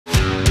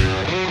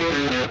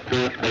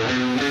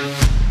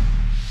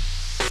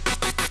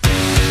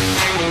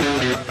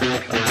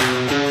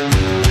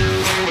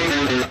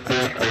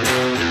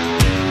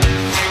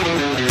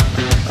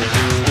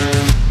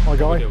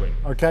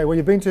Okay, well,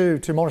 you've been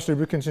to Morris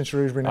Lubricants in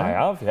Shrewsbury now. I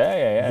have,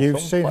 yeah. You've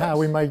seen how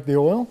we make the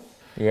oil.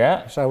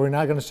 Yeah. So we're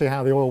now going to see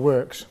how the oil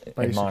works,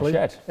 basically. In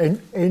my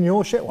shed. In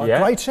your shed. Well,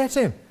 Yeah. Great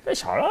setting.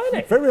 It's all right, isn't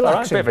it? Very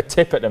relaxing. Right. Bit of a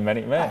tip at the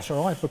minute, mate. That's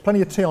all right, but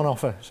plenty of tea on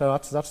offer, so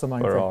that's the main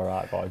thing. We're all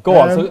right, boy. Go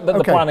on, so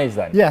the plan is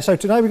then? Yeah, so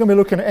today we're going to be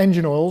looking at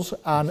engine oils,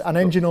 and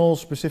engine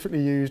oils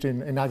specifically used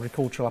in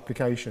agricultural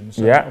applications.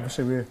 So yeah.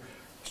 Obviously we're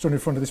stood in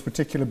front of this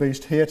particular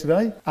beast here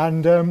today.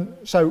 And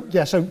so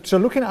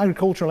looking at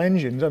agricultural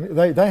engines, I mean,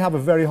 they have a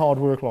very hard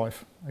work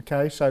life,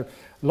 okay? So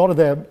a lot of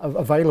their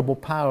available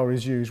power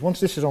is used. Once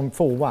this is on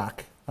full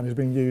whack and is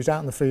being used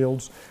out in the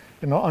fields,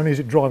 not only is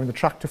it driving the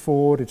tractor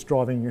forward, it's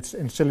driving its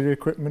ancillary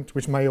equipment,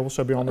 which may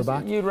also be on the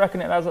back. You'd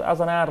reckon it has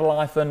an harder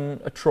life than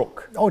a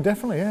truck? Oh,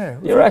 definitely, yeah.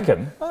 You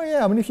reckon? Oh,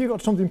 yeah. I mean, if you've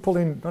got something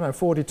pulling, I don't know,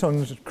 40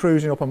 tons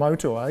cruising up a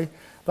motorway,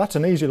 that's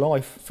an easy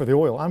life for the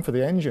oil and for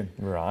the engine.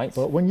 Right.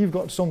 But when you've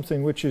got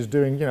something which is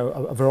doing, you know,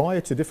 a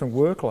variety of different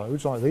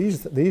workloads like these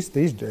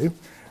do,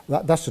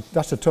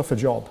 that's a tougher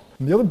job.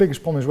 And the other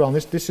biggest problem as well, and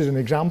this is an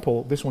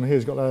example, this one here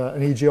has got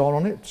an EGR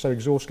on it, so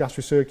exhaust gas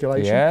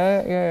recirculation.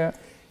 Yeah.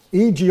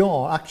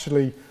 EGR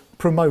actually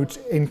promotes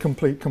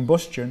incomplete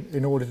combustion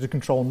in order to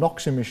control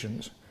NOx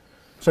emissions.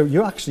 So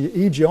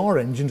EGR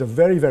engines are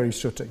very, very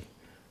sooty.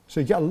 So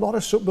you get a lot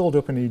of soot build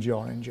up in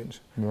EGR engines.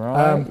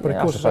 Right. But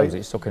of course, I suppose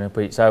it's sucking up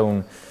its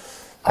own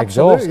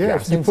exhaust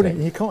gas, isn't it?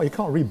 You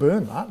can't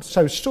reburn that.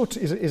 So soot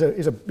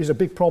is a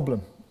big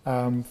problem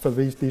for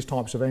these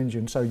types of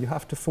engines. So you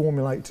have to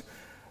formulate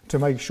to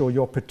make sure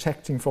you're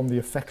protecting from the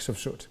effects of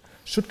soot.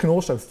 Soot can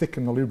also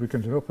thicken the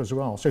lubricant up as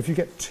well. So if you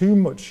get too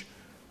much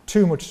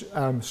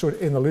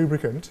soot in the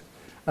lubricant,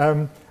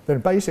 then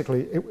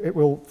basically it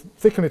will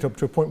thicken it up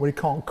to a point where it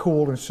can't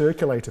cool and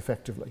circulate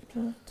effectively.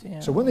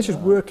 So when this is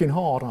working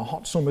hard on a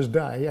hot summer's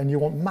day and you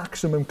want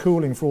maximum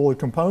cooling for all the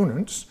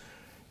components,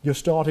 you're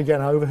starting to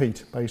get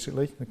overheat,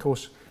 basically. And of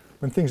course,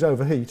 when things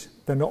overheat,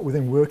 they're not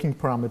within working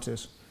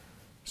parameters.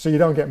 So you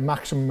don't get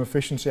maximum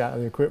efficiency out of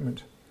the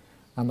equipment.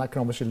 And that can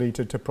obviously lead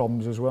to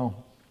problems as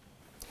well.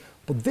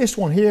 But this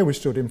one here we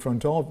stood in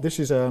front of, this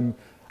is a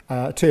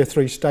Tier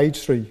 3, Stage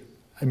 3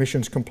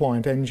 emissions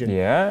compliant engine.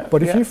 Yeah.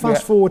 But if you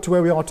fast forward to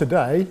where we are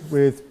today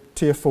with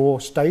Tier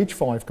 4, Stage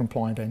 5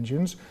 compliant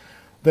engines,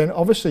 then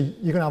obviously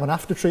you're going to have an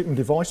after treatment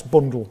device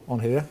bundle on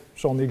here.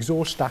 So on the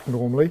exhaust stack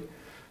normally.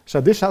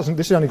 So this has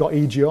only got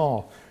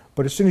EGR.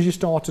 But as soon as you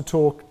start to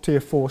talk Tier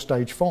 4,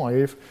 Stage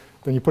 5,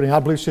 then you're putting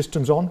AdBlue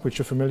systems on, which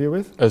you're familiar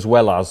with. As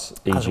well as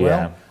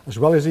EGR. As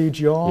well as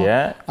EGR.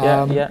 Yeah.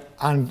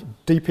 And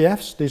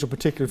DPFs, these are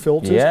particular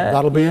filters,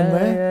 that'll be in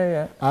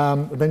there.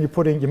 Then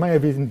you may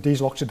have even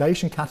diesel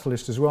oxidation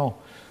catalyst as well.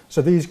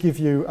 So these give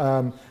you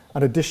an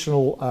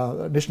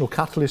additional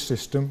catalyst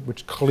system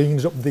which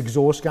cleans up the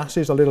exhaust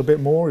gases a little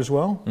bit more as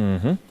well.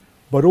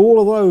 But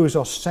all of those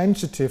are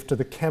sensitive to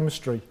the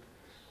chemistry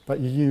that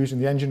you use in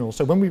the engine oil.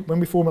 So when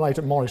we formulate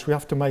at Morris, we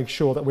have to make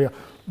sure that we are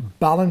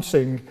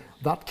balancing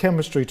that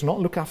chemistry to not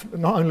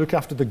only look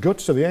after the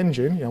guts of the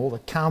engine, you know, all the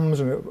cams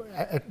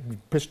and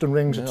piston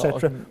rings,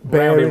 etc.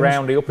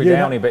 Roundy, uppy,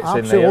 downy bits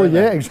absolutely, in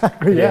there. Yeah,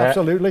 exactly. Yeah,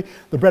 absolutely.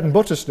 The bread and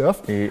butter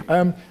stuff.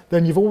 Then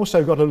you've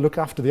also got to look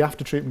after the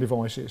after treatment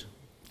devices,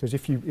 because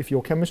if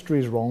your chemistry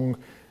is wrong,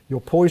 you'll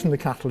poison the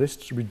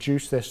catalysts,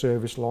 reduce their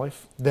service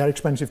life. They're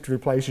expensive to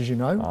replace, as you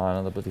know. Oh,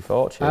 another bloody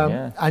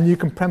fortune, And you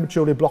can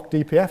prematurely block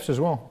DPFs as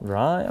well.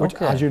 Right, which,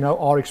 as you know,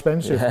 are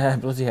expensive. Yeah,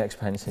 bloody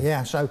expensive.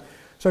 Yeah,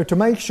 so to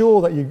make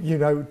sure that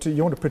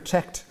you want to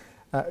protect,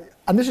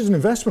 and this is an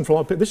investment for a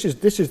lot of people.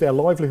 This is their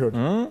livelihood.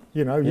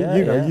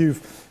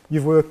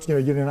 You've worked, you're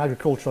in an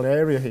agricultural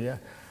area here,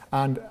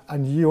 and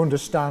you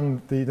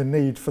understand the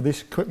need for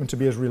this equipment to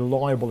be as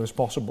reliable as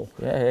possible.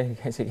 Yeah,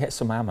 it gets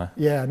some hammer.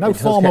 Yeah, no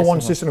farmer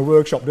wants this in a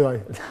workshop, do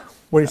they?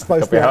 Where he's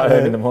supposed to be out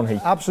earning the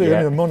money. Absolutely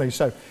earning the money.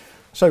 So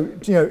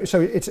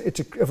it's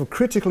of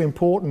critical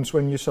importance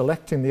when you're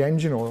selecting the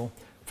engine oil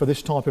for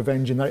this type of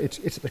engine that it's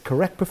at the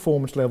correct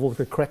performance level,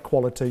 the correct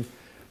quality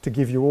to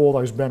give you all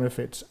those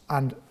benefits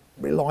and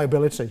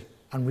reliability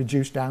and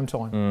reduced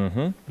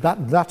downtime.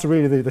 That's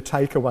really the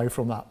takeaway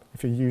from that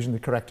if you're using the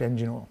correct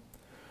engine oil.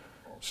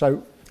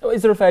 So,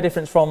 is there a fair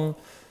difference from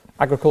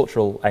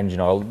agricultural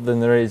engine oil than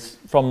there is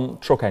from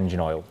truck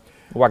engine oil,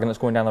 a wagon that's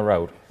going down the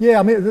road? Yeah,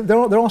 I mean there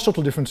are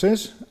subtle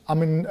differences. I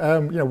mean,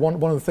 one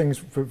of the things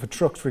for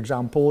trucks, for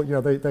example,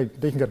 they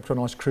can get up to a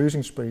nice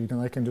cruising speed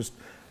and they can just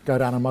go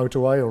down a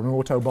motorway or an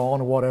autobahn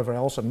or whatever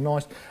else, and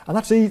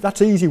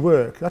that's easy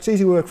work. That's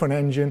easy work for an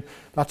engine.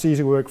 That's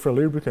easy work for a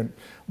lubricant.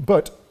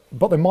 But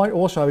they might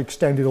also have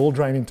extended oil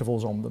drain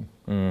intervals on them.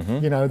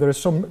 There are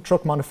some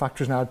truck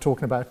manufacturers now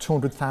talking about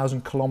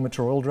 200,000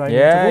 kilometre oil drain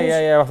intervals.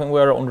 Yeah. I think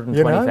we're at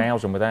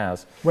 120,000 with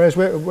ours. Whereas,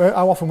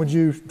 how often would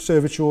you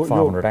service your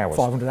 500 hours?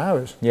 500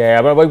 hours.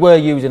 Yeah, but we're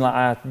using like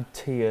our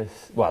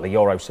the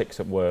Euro 6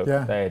 at work.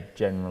 Yeah. They're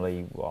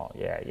generally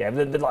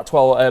they're like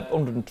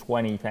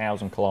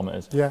 120,000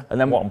 kilometres. Yeah. And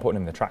then what I'm putting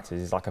in the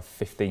tractors is like a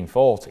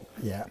 1540.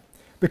 Yeah,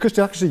 because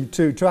to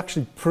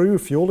actually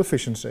prove fuel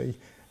efficiency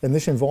in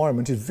this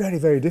environment is very,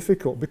 very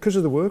difficult because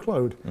of the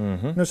workload.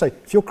 Say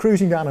if you're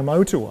cruising down a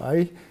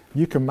motorway,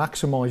 you can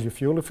maximise your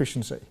fuel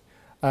efficiency.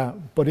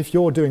 But if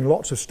you're doing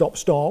lots of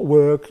stop-start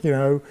work, you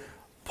know,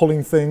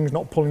 pulling things,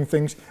 not pulling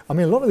things, I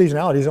mean, a lot of these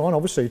now are designed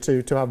obviously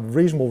to have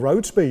reasonable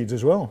road speeds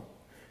as well.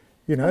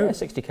 You know, yeah,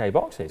 60k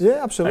boxes.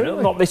 Yeah, absolutely.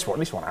 And not this one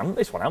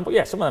hasn't, but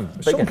yeah, some of them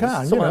big. Some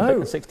can, some you of them know.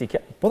 big than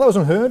 60k. Well, that was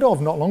unheard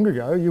of not long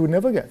ago. You would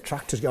never get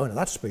tractors going at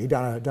that speed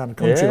down a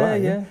country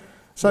lane. Yeah.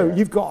 So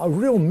you've got a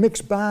real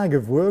mixed bag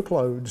of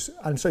workloads,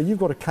 and so you've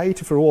got to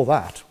cater for all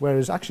that,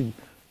 whereas actually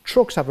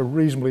trucks have a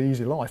reasonably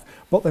easy life,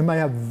 but they may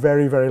have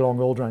very, very long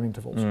oil drain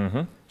intervals.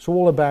 It's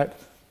all about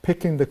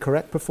picking the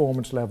correct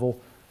performance level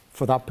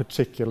for that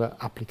particular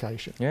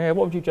application. Yeah,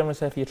 what would you generally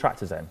say for your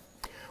tractors then?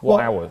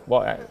 What hours?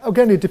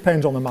 Again, it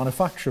depends on the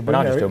manufacturer. But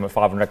I just do them at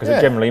 500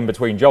 because generally in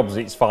between jobs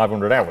it's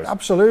 500 hours.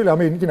 Absolutely. I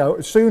mean, you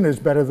know, sooner is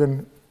better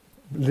than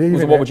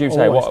leaving. So what would you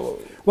say?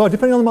 Well,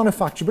 depending on the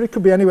manufacturer, but it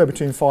could be anywhere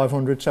between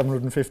 500,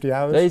 750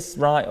 hours. It's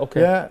right,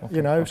 okay. Yeah, okay,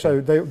 you know, okay.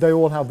 so they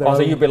all have their own.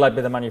 So you'd be led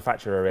by the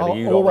manufacturer, really?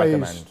 You don't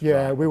recommend?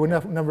 Yeah, right, we would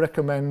never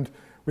recommend.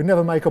 We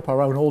never make up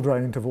our own oil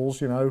drain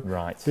intervals, you know.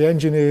 Right. The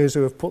engineers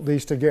who have put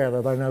these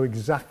together, they know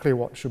exactly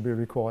what should be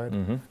required,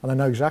 and they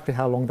know exactly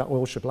how long that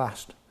oil should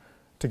last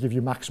to give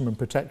you maximum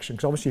protection.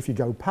 Because obviously if you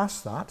go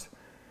past that,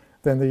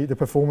 then the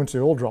performance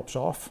of the oil drops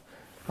off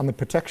and the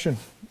protection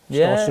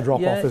starts to drop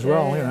off as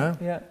well, you know.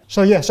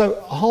 Yeah. So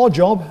a hard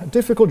job, a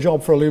difficult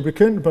job for a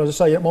lubricant, but as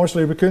I say, at Morris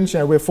Lubricants, you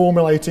know, we're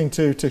formulating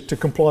to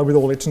comply with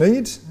all its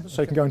needs.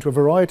 So you can go into a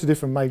variety of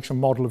different makes and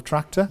model of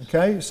tractor.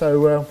 Okay,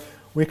 so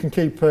we can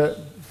keep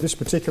this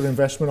particular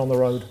investment on the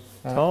road.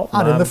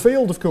 And in the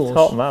field, of course.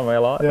 Top man, we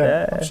like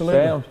yeah,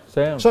 absolutely.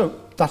 Sound.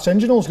 So that's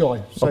engine oils,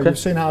 Guy. So okay. you've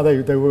seen how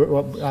they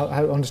work,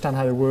 understand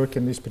how they work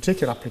in this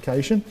particular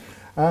application.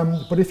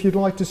 But if you'd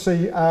like to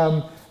see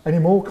any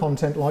more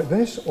content like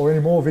this or any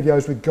more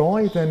videos with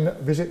Guy, then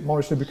visit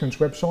Morris Lubricants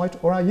website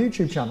or our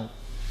YouTube channel.